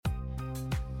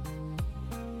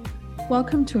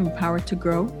Welcome to Empowered to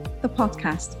Grow, the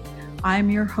podcast. I am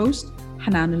your host,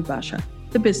 Hanan Al-Basha,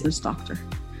 the business doctor.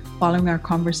 Following our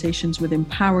conversations with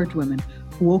empowered women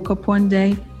who woke up one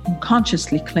day and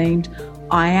consciously claimed,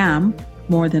 I am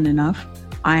more than enough,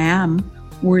 I am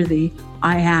worthy,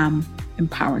 I am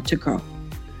empowered to grow.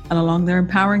 And along their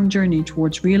empowering journey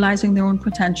towards realizing their own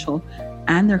potential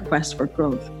and their quest for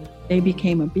growth, they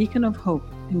became a beacon of hope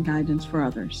and guidance for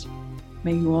others.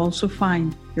 May you also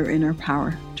find your inner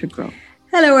power to grow.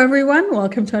 Hello, everyone.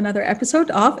 Welcome to another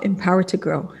episode of Empowered to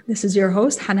Grow. This is your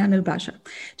host, Hanan Al-Basha.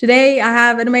 Today, I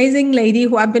have an amazing lady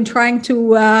who I've been trying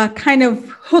to kind of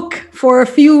hook for a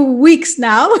few weeks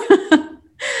now.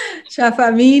 Shaf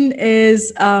Ameen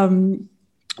is,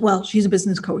 she's a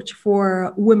business coach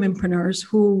for womenpreneurs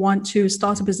who want to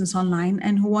start a business online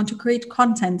and who want to create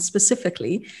content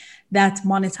specifically that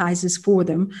monetizes for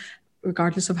them,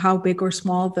 regardless of how big or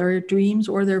small their dreams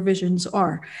or their visions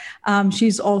are.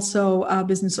 She's also a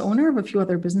business owner of a few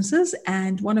other businesses,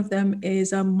 and one of them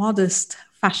is a modest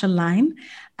fashion line.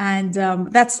 And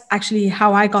that's actually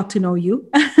how I got to know you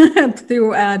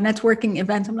through a networking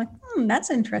event. I'm like,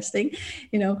 that's interesting,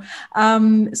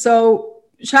 So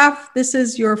Shaf, this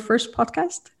is your first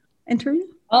podcast interview?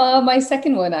 My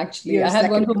second one, actually. I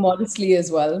had one for Modestly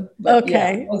as well. But okay.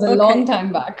 Yeah, it was a long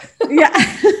time back. Yeah.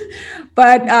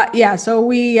 But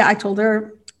I told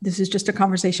her this is just a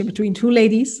conversation between two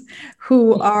ladies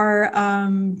who are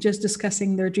just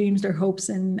discussing their dreams, their hopes,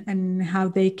 and how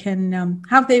they can,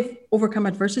 how they've overcome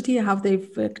adversity, how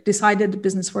they've decided a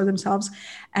business for themselves,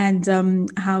 and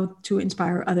how to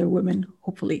inspire other women,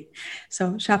 hopefully.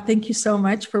 So, Shaf, thank you so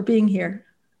much for being here.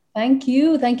 Thank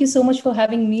you. Thank you so much for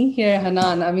having me here,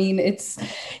 Hanan. I mean, it's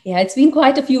been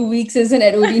quite a few weeks, isn't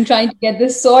it? We've been trying to get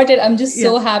this sorted. I'm just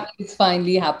so happy it's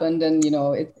finally happened. And,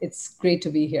 it's great to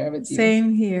be here with you.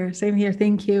 Same here.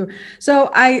 Thank you.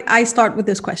 So I start with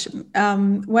this question.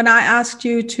 When I asked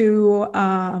you to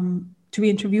be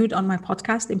interviewed on my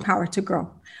podcast, Empowered to Grow,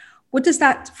 what does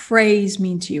that phrase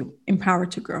mean to you,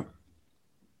 Empowered to Grow?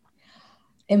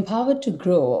 Empowered to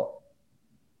Grow.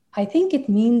 I think it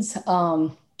means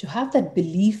to have that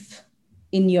belief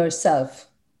in yourself,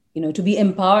 to be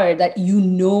empowered that you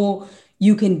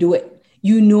can do it.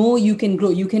 You can grow.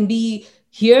 You can be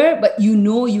here, but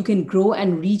you can grow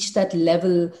and reach that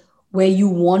level where you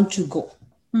want to go,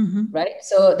 right?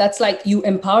 So that's like you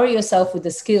empower yourself with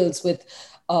the skills,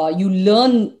 you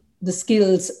learn the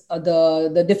skills,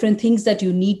 the different things that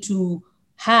you need to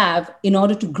have in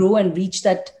order to grow and reach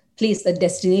that place, that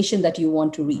destination that you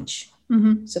want to reach.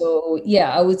 So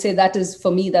I would say that is,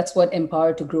 for me, that's what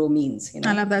Empowered to Grow means.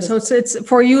 I love that. So it's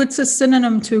for you, it's a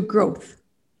synonym to growth.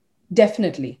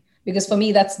 Definitely. Because for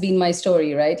me, that's been my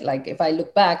story, right? Like if I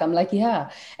look back, I'm like, at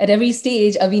every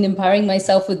stage, I've been empowering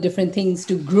myself with different things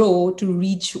to grow, to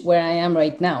reach where I am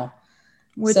right now.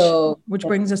 Which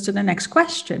brings us to the next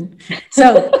question.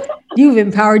 So you've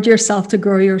empowered yourself to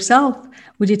grow yourself.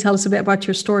 Would you tell us a bit about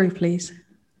your story, please?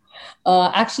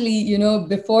 Actually,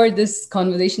 before this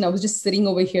conversation, I was just sitting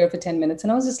over here for 10 minutes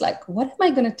and I was just like, what am I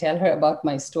going to tell her about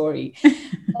my story?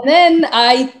 And then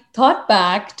I thought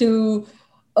back to,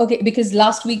 because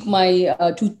last week my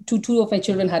two of my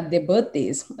children had their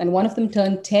birthdays and one of them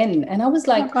turned 10. And I was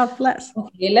like, oh, God bless.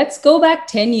 Okay, let's go back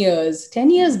 10 years. 10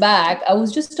 years back, I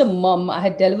was just a mom. I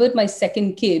had delivered my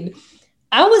second kid.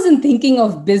 I wasn't thinking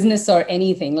of business or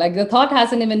anything. Like the thought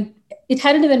hadn't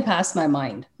even passed my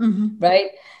mind, right?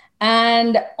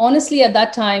 And honestly, at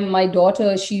that time, my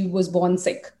daughter, she was born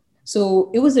sick. So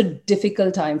it was a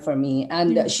difficult time for me.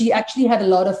 And she actually had a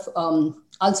lot of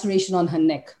ulceration on her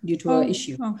neck due to her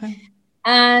issue. Okay.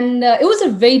 And it was a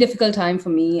very difficult time for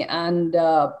me. And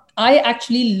I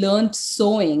actually learned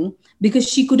sewing because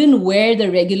she couldn't wear the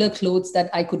regular clothes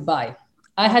that I could buy.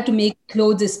 I had to make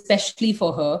clothes especially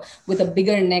for her with a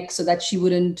bigger neck so that she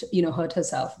wouldn't, hurt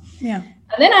herself. Yeah.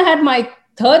 And then I had my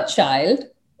third child,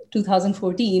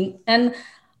 2014. And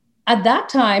at that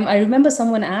time, I remember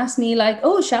someone asked me like,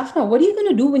 oh, Shafna, what are you going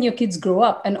to do when your kids grow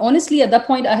up? And honestly, at that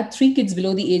point, I had 3 kids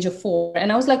below the age of 4.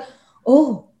 And I was like,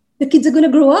 oh, the kids are going to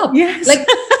grow up. Yes. Like,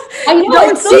 I know,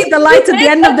 don't see the light at the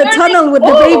end of the tunnel with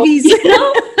the babies.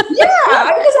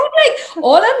 Yeah, because I'm like,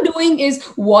 all I'm doing is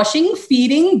washing,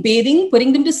 feeding, bathing,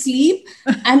 putting them to sleep,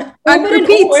 and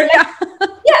repeat.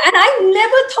 And I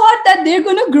never thought that they're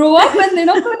going to grow up and they're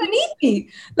not going to need me.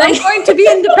 Like, I'm going to be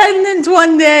independent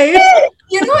one day.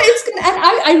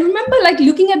 I remember like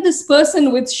looking at this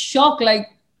person with shock, like,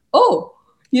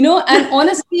 and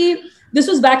honestly, this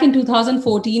was back in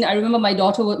 2014. I remember my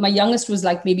youngest was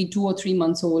like maybe 2 or 3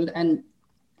 months old. And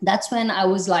that's when I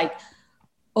was like,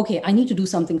 okay, I need to do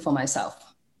something for myself.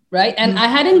 right? And I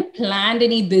hadn't planned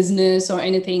any business or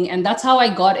anything. And that's how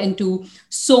I got into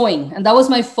sewing. And that was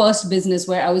my first business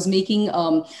where I was making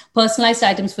personalized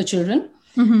items for children.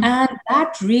 And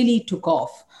that really took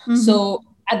off. So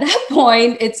at that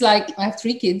point, it's like I have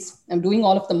 3 kids. I'm doing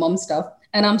all of the mom stuff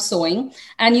and I'm sewing.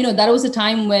 And, that was a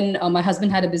time when my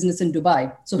husband had a business in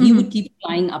Dubai. So he would keep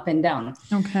flying up and down.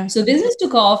 Okay. So business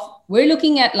took off. We're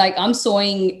looking at like, I'm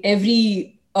sewing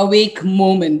every awake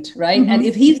moment, right? And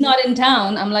if he's not in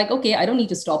town, I'm like, okay, I don't need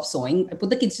to stop sewing. I put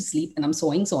the kids to sleep and I'm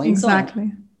sewing.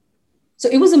 Exactly. So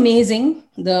it was amazing.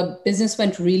 The business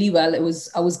went really well. I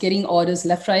was getting orders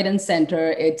left, right, and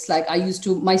center. It's like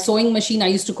my sewing machine, I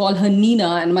used to call her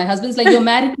Nina. And my husband's like, you're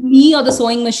married to me or the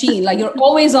sewing machine? Like, you're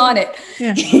always on it.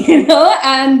 Yeah.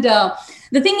 And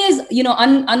the thing is,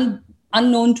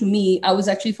 unknown to me, I was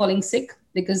actually falling sick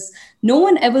because no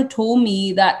one ever told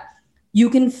me that you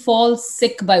can fall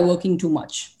sick by working too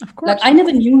much. Of course. Like, I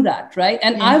never knew that, right?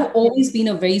 And I've always been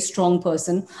a very strong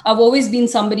person. I've always been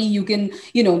somebody you can,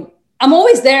 I'm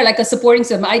always there like a supporting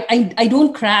system. I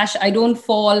don't crash. I don't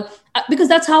fall because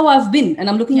that's how I've been. And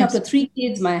I'm looking after 3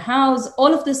 kids, my house,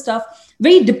 all of this stuff.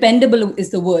 Very dependable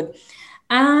is the word.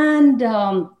 And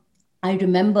I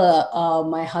remember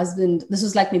my husband, this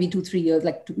was like maybe 2-3 years,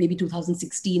 like maybe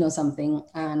 2016 or something.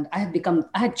 And I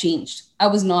had changed. I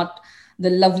was not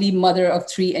the lovely mother of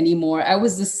 3 anymore. I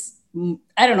was this,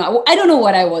 I don't know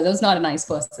what I was. I was not a nice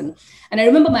person. And I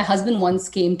remember my husband once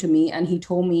came to me and he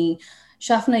told me,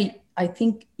 Shafna, I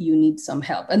think you need some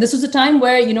help. And this was a time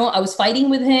where, I was fighting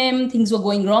with him. Things were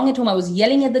going wrong at home. I was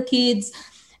yelling at the kids.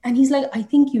 And he's like, I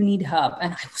think you need help.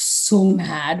 And I was so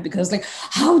mad because like,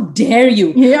 how dare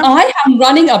you? Yeah. I am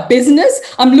running a business.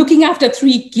 I'm looking after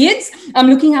 3 kids. I'm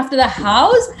looking after the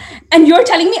house. And you're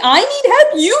telling me I need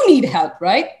help? You need help,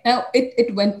 right? Now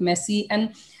it went messy.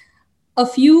 And a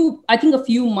few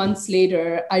months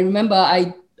later, I remember,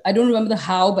 I don't remember the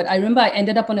how, but I remember I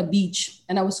ended up on a beach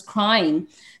and I was crying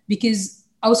because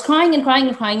I was crying and crying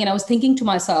and crying. And I was thinking to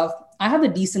myself, I have a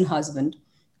decent husband.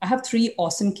 I have 3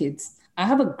 awesome kids. I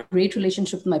have a great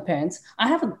relationship with my parents. I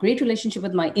have a great relationship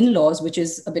with my in-laws, which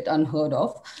is a bit unheard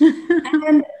of.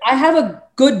 And I have a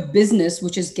good business,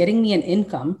 which is getting me an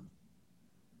income.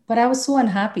 But I was so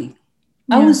unhappy.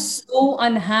 Yeah. I was so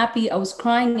unhappy. I was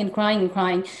crying and crying and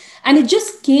crying. And it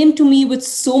just came to me with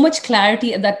so much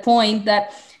clarity at that point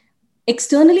that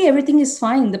externally, everything is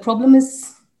fine. The problem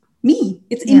is me.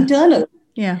 It's internal.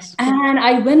 Yes. And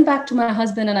I went back to my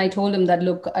husband and I told him that,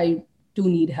 look, I do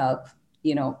need help.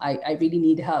 I really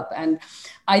need help. And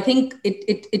I think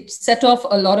it set off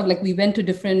a lot of, like, we went to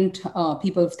different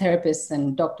people, therapists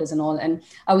and doctors and all. And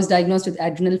I was diagnosed with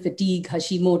adrenal fatigue,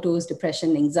 Hashimoto's,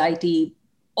 depression, anxiety,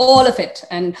 all of it.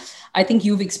 And I think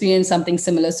you've experienced something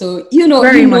similar. So,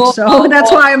 very much so.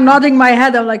 That's why I'm nodding my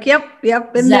head. I'm like, yep,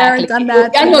 been there and done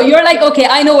that. I know. You're like, okay,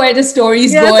 I know where the story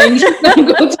is going.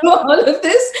 Go through all of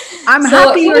this. I'm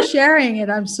happy you're sharing it.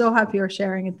 I'm so happy you're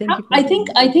sharing it. Thank you.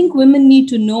 I think women need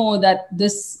to know that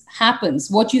this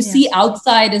happens. What you see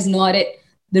outside is not it.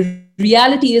 The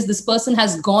reality is this person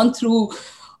has gone through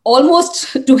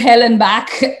almost to hell and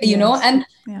back, and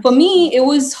for me, it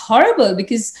was horrible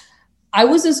because I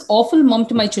was this awful mom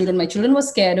to my children. My children were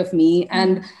scared of me.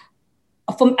 And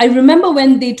I remember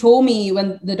when the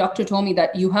doctor told me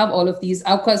that you have all of these,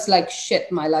 I was like,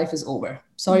 shit, my life is over.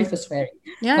 Sorry for swearing.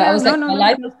 Yeah, but I was my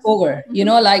life is over.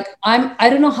 Like I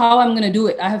don't know how I'm going to do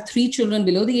it. I have 3 children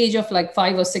below the age of like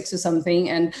 5 or 6 or something.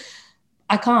 And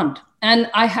I can't. And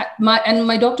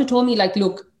my doctor told me, like,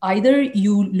 look, either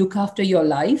you look after your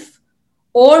life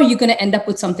or you're going to end up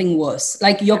with something worse.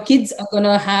 Like your kids are going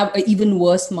to have an even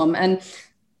worse mom. And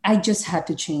I just had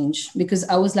to change because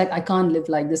I was like, I can't live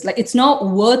like this. Like, it's not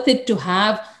worth it to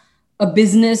have a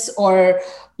business or,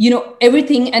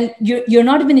 everything. And you're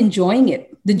not even enjoying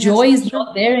it. The joy is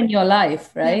not there in your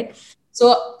life. Right. Yeah.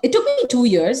 So it took me 2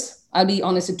 years. I'll be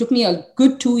honest. It took me a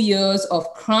good 2 years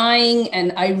of crying.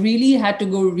 And I really had to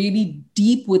go really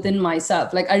deep within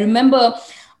myself. Like, I remember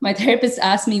my therapist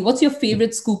asked me, what's your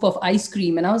favorite scoop of ice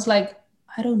cream? And I was like,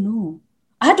 I don't know.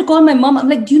 I had to call my mom. I'm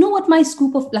like, do you know what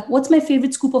what's my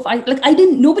favorite scoop of ice? Like,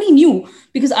 nobody knew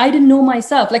because I didn't know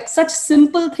myself. Like, such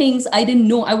simple things I didn't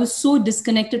know. I was so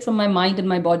disconnected from my mind and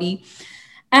my body.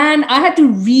 And I had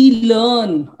to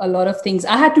relearn a lot of things.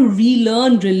 I had to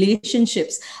relearn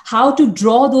relationships, how to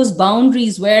draw those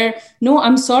boundaries where, no,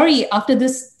 I'm sorry, after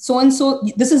this, so-and-so,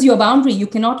 this is your boundary. You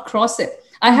cannot cross it.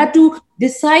 I had to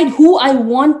decide who I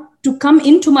want to come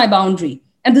into my boundary.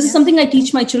 And this is something I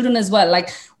teach my children as well.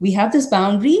 Like, we have this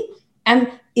boundary,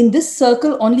 and in this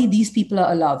circle, only these people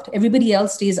are allowed. Everybody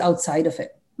else stays outside of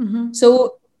it. Mm-hmm.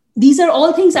 So these are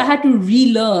all things I had to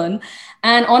relearn.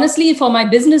 And honestly, for my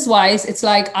business wise, it's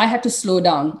like I had to slow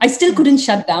down. I still couldn't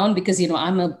shut down because,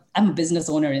 I'm a business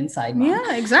owner inside, man.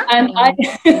 Yeah, exactly. And I,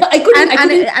 I couldn't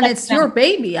And shut it's your down.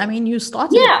 baby. I mean, you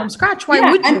started it Yeah. from scratch. Why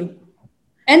Yeah. would you?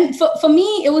 And for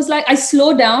me, it was like I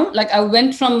slowed down. Like I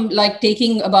went from like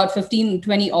taking about 15,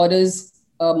 20 orders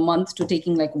a month to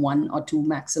taking like one or two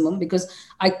maximum, because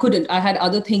I couldn't. I had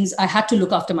other things. I had to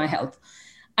look after my health.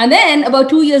 And then about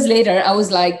 2 years later, I was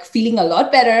like feeling a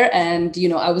lot better. And,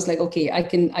 I was like, okay,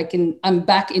 I'm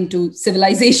back into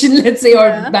civilization, let's say, or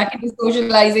Yeah. back into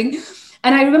socializing.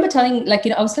 And I remember telling, like,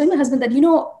 I was telling my husband that,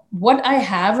 what I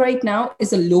have right now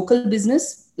is a local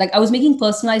business. Like I was making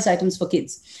personalized items for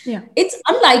kids. Yeah. It's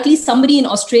unlikely somebody in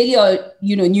Australia or,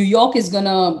 New York is going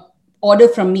to order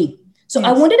from me. So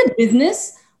I Yes. wanted a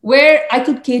business where I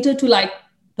could cater to like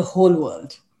the whole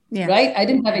world. Yes. Right? I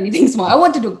didn't have anything small. I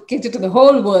wanted to cater to the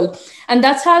whole world. And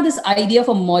that's how this idea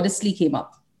for Modestly came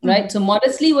up. Right. So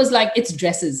Modestly was like, it's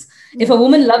dresses. If a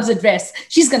woman loves a dress,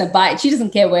 she's going to buy it. She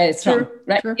doesn't care where it's from.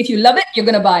 Right. True. If you love it, you're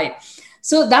going to buy it.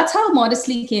 So that's how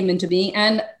Modestly came into being.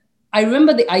 And I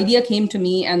remember the idea came to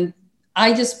me and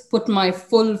I just put my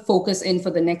full focus in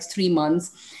for the next 3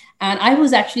 months. And I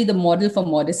was actually the model for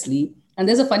Modestly. And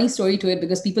there's a funny story to it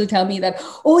because people tell me that,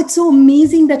 oh, it's so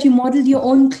amazing that you modeled your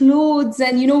own clothes.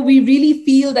 And, we really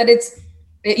feel that it's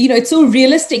so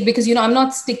realistic because, I'm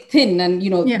not stick thin and,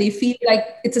 they feel like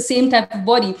it's the same type of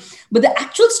body. But the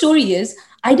actual story is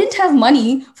I didn't have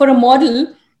money for a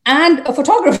model and a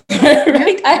photographer,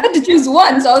 right? I had to choose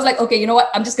one. So I was like, okay, you know what?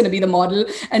 I'm just going to be the model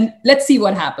and let's see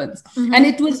what happens. And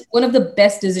it was one of the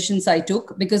best decisions I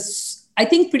took because I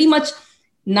think pretty much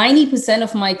 90%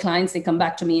 of my clients, they come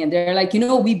back to me and they're like,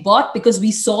 we bought because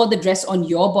we saw the dress on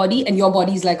your body and your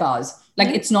body is like ours. Like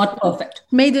it's not perfect.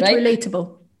 Made it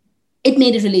relatable. It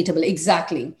made it relatable.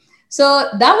 Exactly. So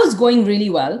that was going really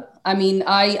well. I mean,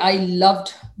 I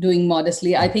loved doing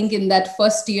Modestly. I think in that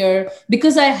first year,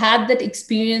 because I had that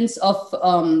experience of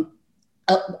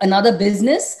another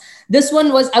business, this one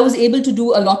I was able to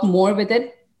do a lot more with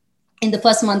it. In the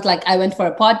first month, like I went for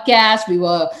a podcast, we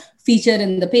were featured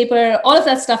in the paper, all of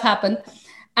that stuff happened.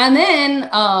 And then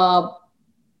a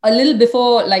little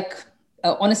before,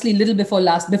 honestly,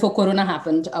 before Corona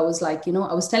happened, I was like,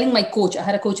 I was telling my coach, I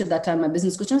had a coach at that time, my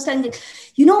business coach, I was telling him,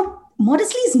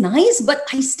 Modestly is nice, but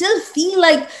I still feel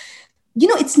like,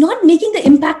 it's not making the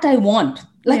impact I want.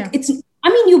 Like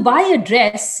you buy a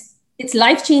dress, it's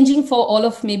life-changing for all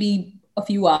of maybe a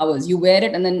few hours. You wear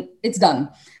it and then it's done.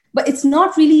 But it's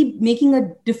not really making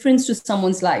a difference to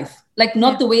someone's life. Like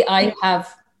not the way I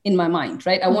have in my mind,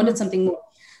 right? I wanted something more.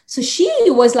 So she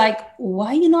was like, why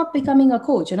are you not becoming a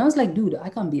coach? And I was like, dude, I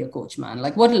can't be a coach, man.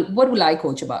 Like, what will I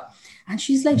coach about? And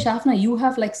she's like, Shafna, you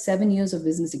have like 7 years of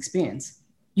business experience.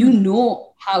 You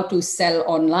know how to sell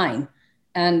online.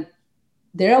 And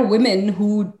there are women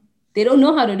who, they don't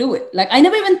know how to do it. Like, I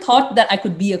never even thought that I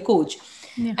could be a coach.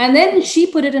 Yeah. And then she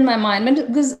put it in my mind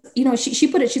because, she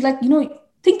put it, she's like,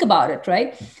 think about it,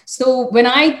 right? So when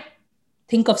I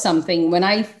think of something, when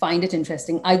I find it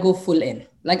interesting, I go full in.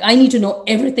 Like I need to know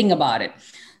everything about it.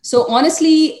 So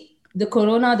honestly, the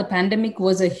pandemic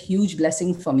was a huge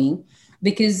blessing for me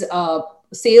because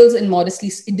sales in Modestly,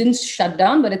 it didn't shut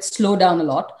down, but it slowed down a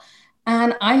lot.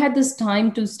 And I had this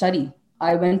time to study.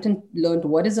 I went and learned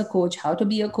what is a coach, how to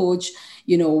be a coach,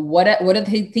 what are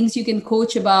the things you can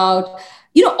coach about,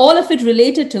 all of it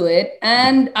related to it.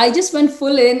 And I just went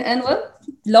full in and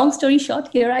long story short,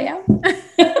 here I am.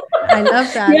 I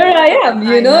love that. Here I am,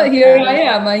 I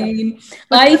am. I mean,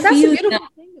 but that's the beautiful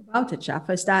thing about it, Shaf,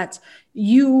 is that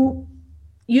you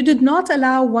did not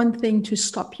allow one thing to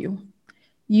stop you.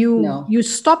 You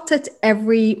stopped at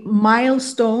every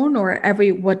milestone or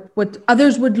every what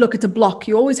others would look at a block.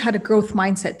 You always had a growth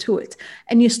mindset to it,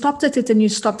 and you stopped at it and you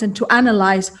stopped in to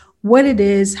analyze what it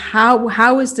is,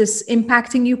 how is this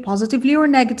impacting you positively or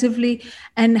negatively,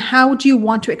 and how do you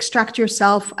want to extract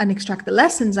yourself and extract the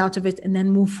lessons out of it and then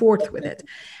move forth with it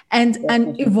and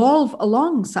evolve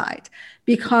alongside.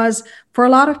 Because for a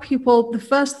lot of people, the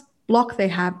first block they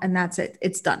have and that's it,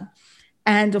 it's done.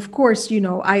 And of course,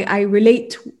 I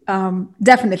relate,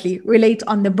 definitely relate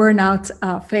on the burnout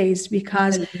phase,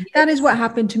 because that is what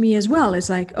happened to me as well. It's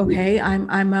like, okay, I'm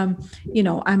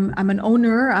an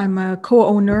owner, I'm a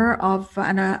co-owner of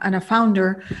and a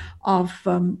founder of,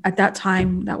 at that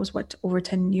time, that was over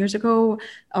 10 years ago,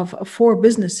 of 4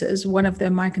 businesses. One of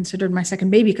them I considered my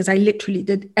second baby because I literally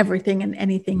did everything and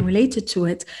anything related to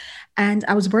it. And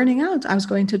I was burning out. I was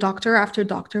going to doctor after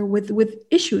doctor with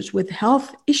issues, with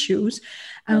health issues.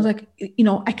 And I was like,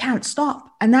 I can't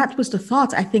stop. And that was the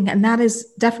thought, I think. And that is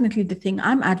definitely the thing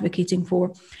I'm advocating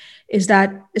for, is that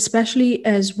especially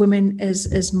as women,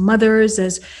 as mothers,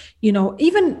 as,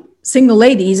 even single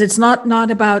ladies, it's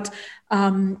not about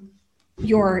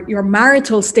your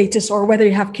marital status or whether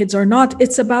you have kids or not.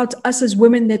 It's about us as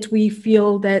women, that we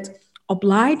feel that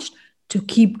obliged to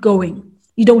keep going.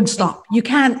 You don't stop. You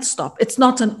can't stop. It's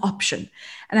not an option.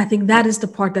 And I think that is the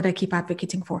part that I keep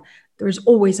advocating for. There is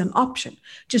always an option.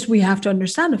 Just we have to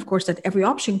understand, of course, that every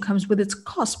option comes with its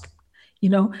cost,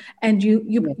 and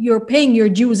you're paying your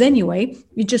dues anyway.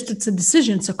 It's a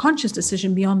decision. It's a conscious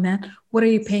decision. Beyond that, what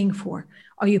are you paying for?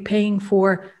 Are you paying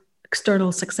for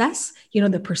external success,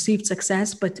 the perceived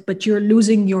success, but you're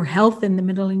losing your health in the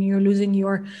middle, and you're losing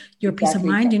your peace of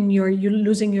mind, and you're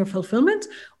losing your fulfillment?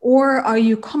 Or are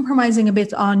you compromising a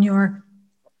bit on your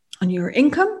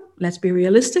income? Let's be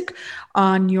realistic,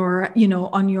 on your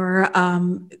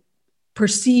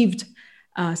perceived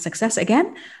success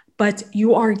again, but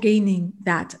you are gaining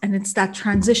that, and it's that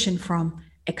transition from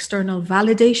external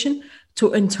validation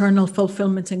to internal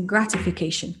fulfillment and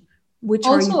gratification. Which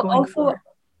are you going for?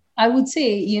 I would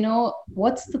say,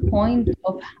 what's the point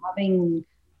of having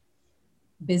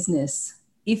business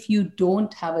if you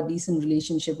don't have a decent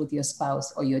relationship with your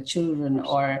spouse or your children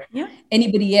or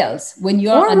anybody else? When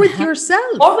you're with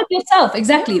yourself. Or with yourself,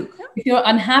 exactly. Yeah. If you're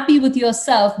unhappy with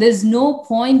yourself, there's no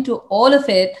point to all of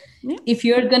it if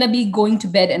you're going to be going to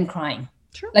bed and crying.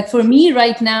 Sure. Like for me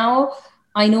right now,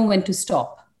 I know when to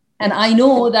stop. And I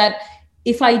know that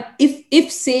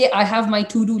if say I have my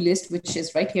to-do list, which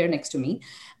is right here next to me,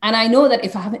 and I know that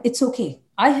if I haven't, it's okay.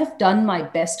 I have done my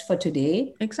best for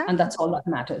today. Exactly. And that's all that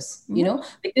matters,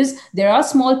 because there are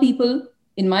small people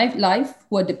in my life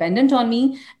who are dependent on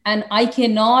me, and I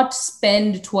cannot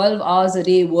spend 12 hours a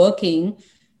day working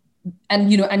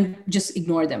and just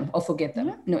ignore them or forget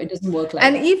them. No, it doesn't work like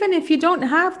that. And even if you don't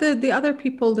have the other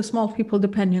people, the small people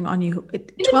depending on you,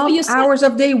 12 hours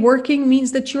of day working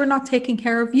means that you're not taking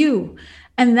care of you.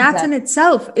 And that in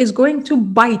itself is going to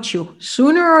bite you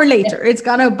sooner or later. It's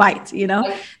going to bite,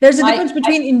 There's a difference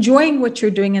between enjoying what you're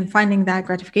doing and finding that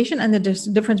gratification. And there's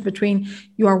a difference between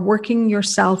you are working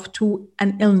yourself to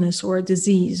an illness or a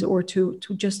disease, or to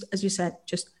just, as you said,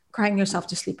 just crying yourself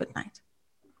to sleep at night.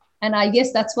 And I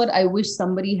guess that's what I wish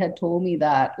somebody had told me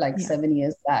that 7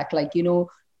 years back,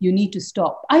 you need to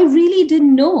stop. I really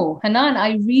didn't know, Hanan.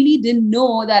 I really didn't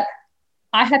know that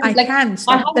I had to, can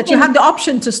stop, that you had the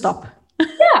option to stop.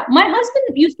 Yeah, my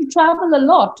husband used to travel a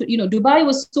lot. Dubai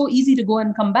was so easy to go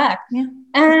and come back. Yeah.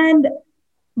 And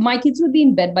my kids would be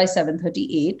in bed by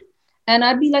 7:38. And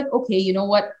I'd be like, okay, you know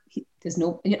what?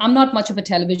 I'm not much of a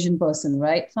television person,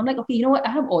 right? So I'm like, okay, you know what? I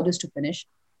have orders to finish.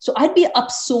 So I'd be up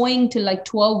sewing till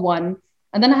 12:01.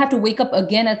 And then I have to wake up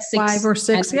again at 6. 5 or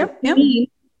 6,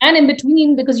 And in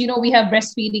between, because, we have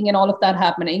breastfeeding and all of that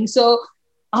happening. So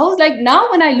I was like, now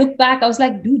when I look back, I was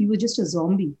like, dude, you were just a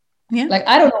zombie. Yeah.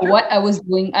 I don't know what I was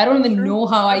doing. I don't even know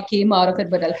how I came out of it,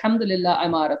 but alhamdulillah,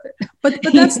 I'm out of it. But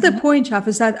that's the point, Shaf,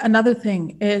 is that another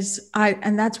thing is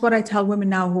and that's what I tell women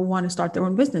now who want to start their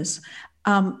own business,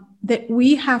 that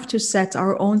we have to set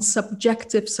our own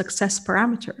subjective success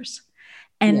parameters.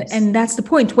 And that's the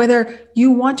point. Whether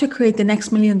you want to create the next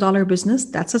 $1 million business,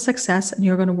 that's a success, and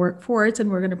you're going to work for it,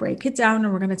 and we're going to break it down,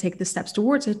 and we're going to take the steps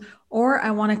towards it. Or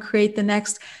I want to create the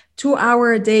next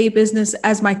 2-hour-a-day business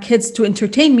as my kids, to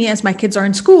entertain me as my kids are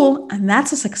in school, and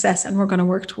that's a success, and we're going to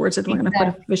work towards it. We're going to put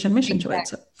a vision mission to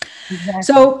it.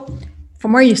 So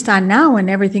from where you stand now and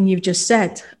everything you've just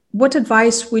said, what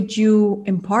advice would you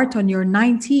impart on your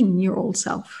 19-year-old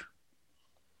self?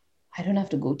 I don't have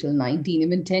to go till 19.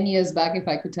 Even 10 years back, if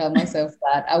I could tell myself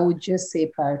that, I would just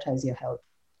say prioritize your health.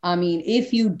 I mean,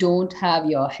 if you don't have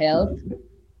your health,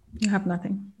 you have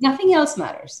nothing. Nothing else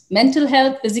matters. Mental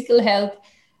health, physical health.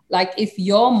 If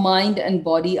your mind and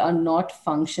body are not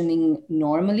functioning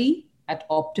normally at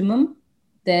optimum,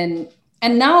 then,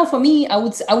 and now for me, I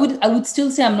would still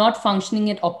say I'm not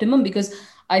functioning at optimum, because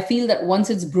I feel that once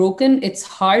it's broken, it's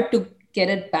hard to get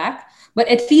it back, but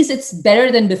at least it's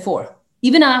better than before.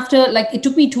 Even after, it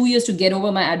took me 2 years to get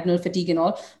over my adrenal fatigue and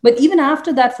all. But even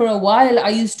after that, for a while, I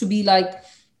used to be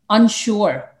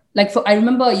unsure. I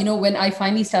remember, when I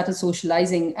finally started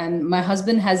socializing, and my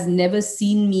husband has never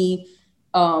seen me,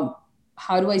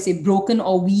 how do I say, broken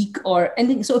or weak or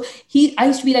anything. So I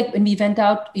used to be when we went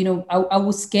out, I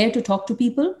was scared to talk to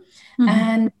people. Mm-hmm.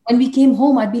 And when we came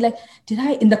home, I'd be like,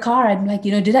 in the car, I'd be like,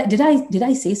 did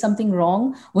I say something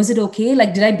wrong? Was it okay?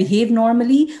 Did I behave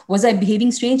normally? Was I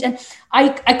behaving strange? And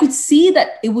I could see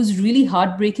that it was really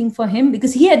heartbreaking for him,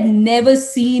 because he had never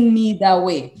seen me that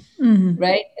way. Mm-hmm.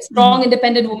 Right? A strong,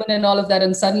 independent woman and all of that.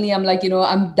 And suddenly I'm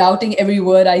I'm doubting every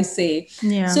word I say.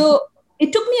 Yeah. So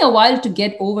it took me a while to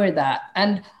get over that.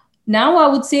 And now I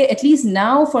would say, at least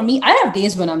now for me, I have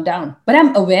days when I'm down, but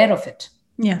I'm aware of it.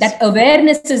 Yes. That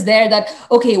awareness is there that,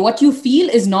 okay, what you feel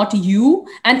is not you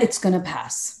and it's going to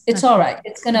pass. It's all right.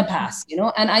 It's going to pass,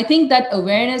 and I think that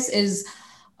awareness is,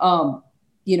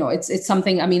 it's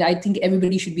something, I mean, I think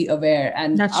everybody should be aware.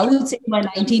 And I would say to my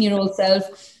 19-year-old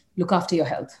self, look after your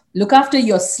health, look after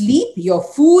your sleep, your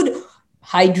food,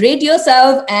 hydrate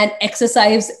yourself, and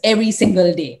exercise every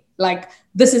single day. Like,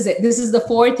 this is it. This is the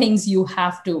 4 things you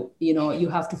have to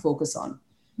focus on.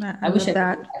 I wish I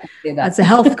could say that. As a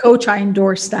health coach, I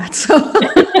endorse that. So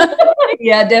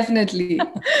yeah, definitely.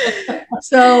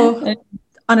 So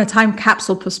on a time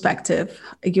capsule perspective,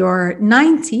 your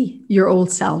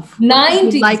 90-year-old self, what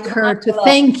would you like her to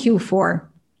thank you for?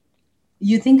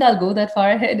 You think I'll go that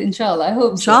far ahead? Inshallah. I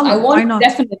hope Inshallah. So. I want, why not?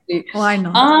 Definitely. Why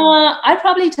not? I'd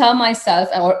probably tell myself,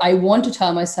 or I want to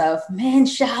tell myself, man,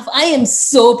 Shaf, I am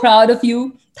so proud of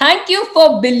you. Thank you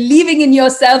for believing in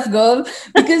yourself, girl.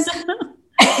 Because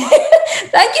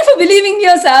thank you for believing in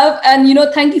yourself. And,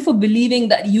 thank you for believing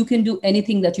that you can do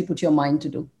anything that you put your mind to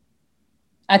do.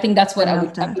 I think that's what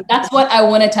that's what I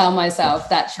want to tell myself.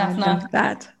 That Shafna.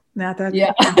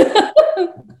 Yeah.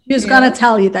 She's going to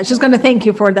tell you that. She's going to thank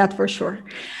you for that for sure.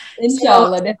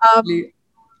 Inshallah, definitely.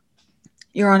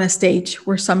 You're on a stage.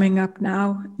 We're summing up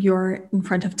now. You're in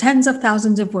front of tens of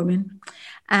thousands of women.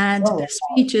 And the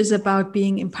speech is about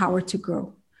being empowered to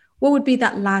grow. What would be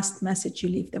that last message you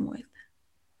leave them with?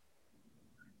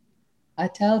 I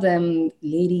tell them,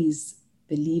 ladies,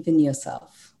 believe in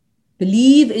yourself.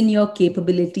 Believe in your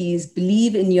capabilities.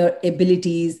 Believe in your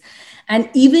abilities. And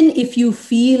even if you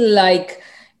feel like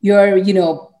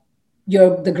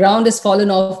the ground has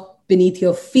fallen off beneath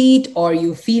your feet, or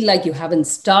you feel like you haven't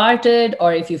started,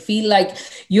 or if you feel like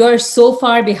you're so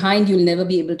far behind, you'll never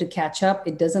be able to catch up,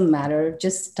 it doesn't matter.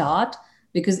 Just start,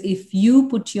 because if you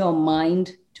put your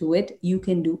mind to it, you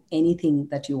can do anything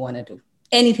that you want to do,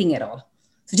 anything at all.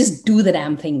 So just do the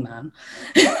damn thing, man.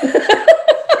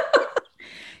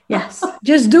 Yes,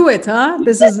 just do it, huh?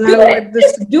 Just do it.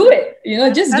 Just do it.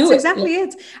 Just do it. That's exactly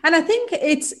it. And I think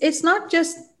it's not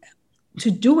just to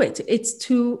do it. It's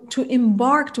to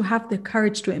embark, to have the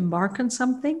courage to embark on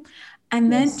something,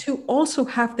 and then to also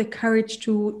have the courage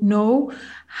to know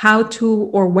how to,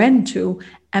 or when to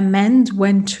amend,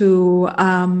 when to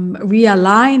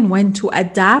realign, when to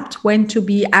adapt, when to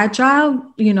be agile,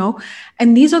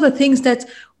 and these are the things that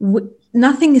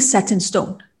nothing is set in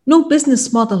stone. No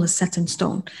business model is set in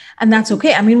stone, and that's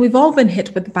okay. I mean, we've all been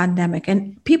hit with the pandemic,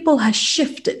 and people have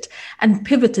shifted and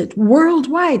pivoted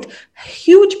worldwide,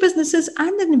 huge businesses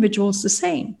and individuals the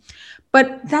same.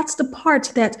 But that's the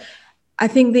part that I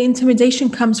think the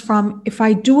intimidation comes from. If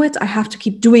I do it, I have to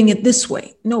keep doing it this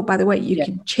way. No, by the way, you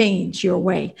can change your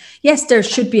way. Yes, there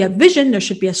should be a vision, there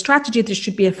should be a strategy, there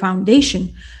should be a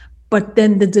foundation, but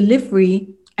then the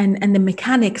delivery and the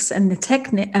mechanics and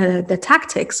the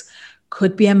tactics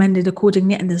could be amended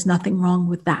accordingly, and there's nothing wrong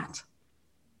with that.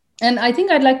 And I think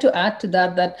I'd like to add to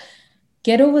that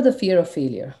get over the fear of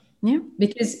failure. Yeah.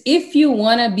 Because if you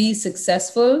want to be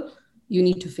successful, you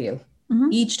need to fail. Mm-hmm.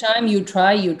 Each time you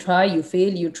try, you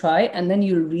fail, you try, and then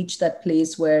you'll reach that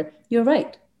place where you're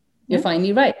right. You're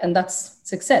finally right. And that's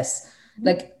success. Mm-hmm.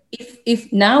 Like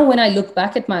if now when I look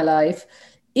back at my life,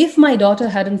 if my daughter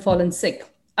hadn't fallen sick,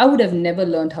 I would have never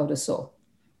learned how to sew.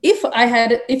 If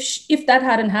that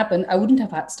hadn't happened, I wouldn't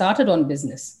have started on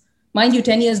business. Mind you,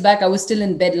 10 years back, I was still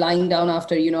in bed lying down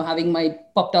after, having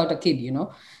popped out a kid,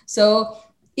 So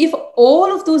if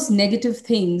all of those negative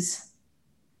things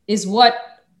is what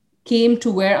came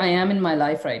to where I am in my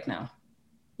life right now,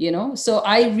 So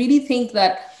I really think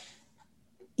that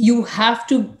you have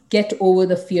to get over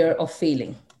the fear of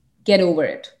failing. Get over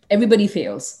it. Everybody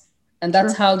fails. And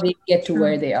that's how they get to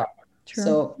where they are. True.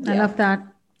 So I love that.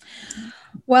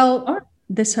 Well,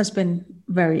 this has been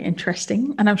very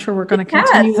interesting, and I'm sure we're going to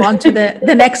continue on to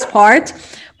the next part.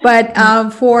 But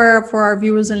for our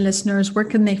viewers and listeners, where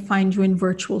can they find you in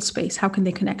virtual space? How can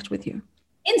they connect with you?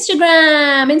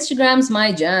 Instagram's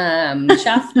my jam.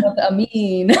 Shaf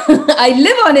Ameen. I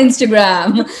live on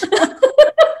Instagram.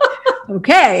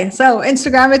 Okay, so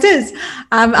Instagram it is.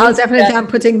 I'll definitely, I'm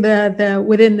putting the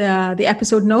within the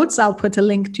episode notes, I'll put a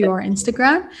link to your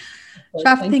Instagram.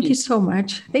 Shaf, thank you so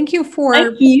much. Thank you,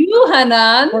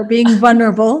 Hanan, for being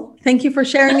vulnerable. Thank you for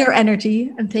sharing your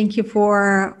energy, and thank you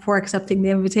for accepting the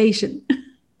invitation.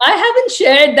 I haven't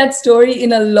shared that story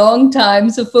in a long time,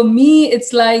 so for me,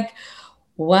 it's like,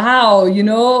 wow,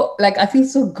 like I feel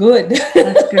so good. That's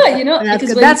good. That's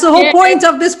good. That's the whole point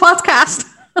of this podcast.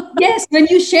 Yes, when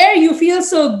you share, you feel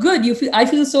so good. I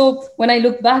feel so, when I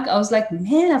look back, I was like,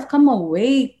 man, I've come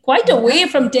quite away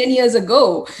from 10 years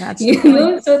ago. That's the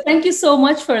point. So thank you so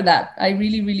much for that. I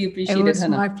really, really It appreciate it, was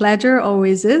Hannah. my pleasure,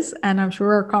 always is. And I'm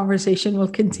sure our conversation will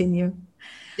continue.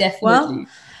 Well, Definitely.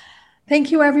 thank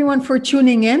you everyone for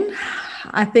tuning in.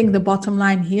 I think the bottom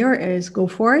line here is go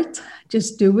for it.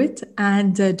 Just do it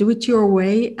and do it your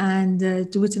way and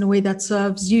do it in a way that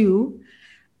serves you.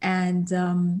 And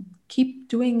keep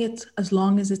doing it as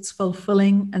long as it's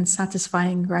fulfilling and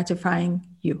satisfying, gratifying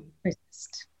you.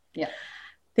 Persist. Yeah.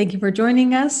 Thank you for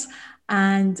joining us,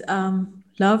 and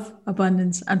love,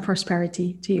 abundance, and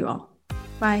prosperity to you all.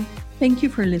 Bye. Thank you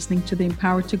for listening to the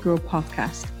Empowered to Grow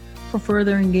podcast. For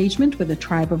further engagement with a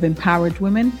tribe of empowered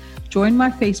women, join my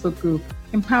Facebook group,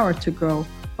 Empowered to Grow,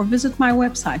 or visit my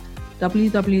website,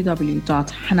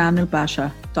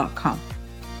 www.hananulbasha.com.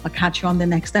 I'll catch you on the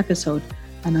next episode.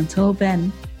 And until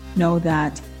then, know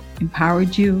that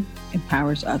empowered you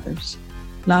empowers others.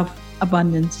 Love,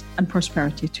 abundance, and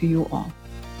prosperity to you all.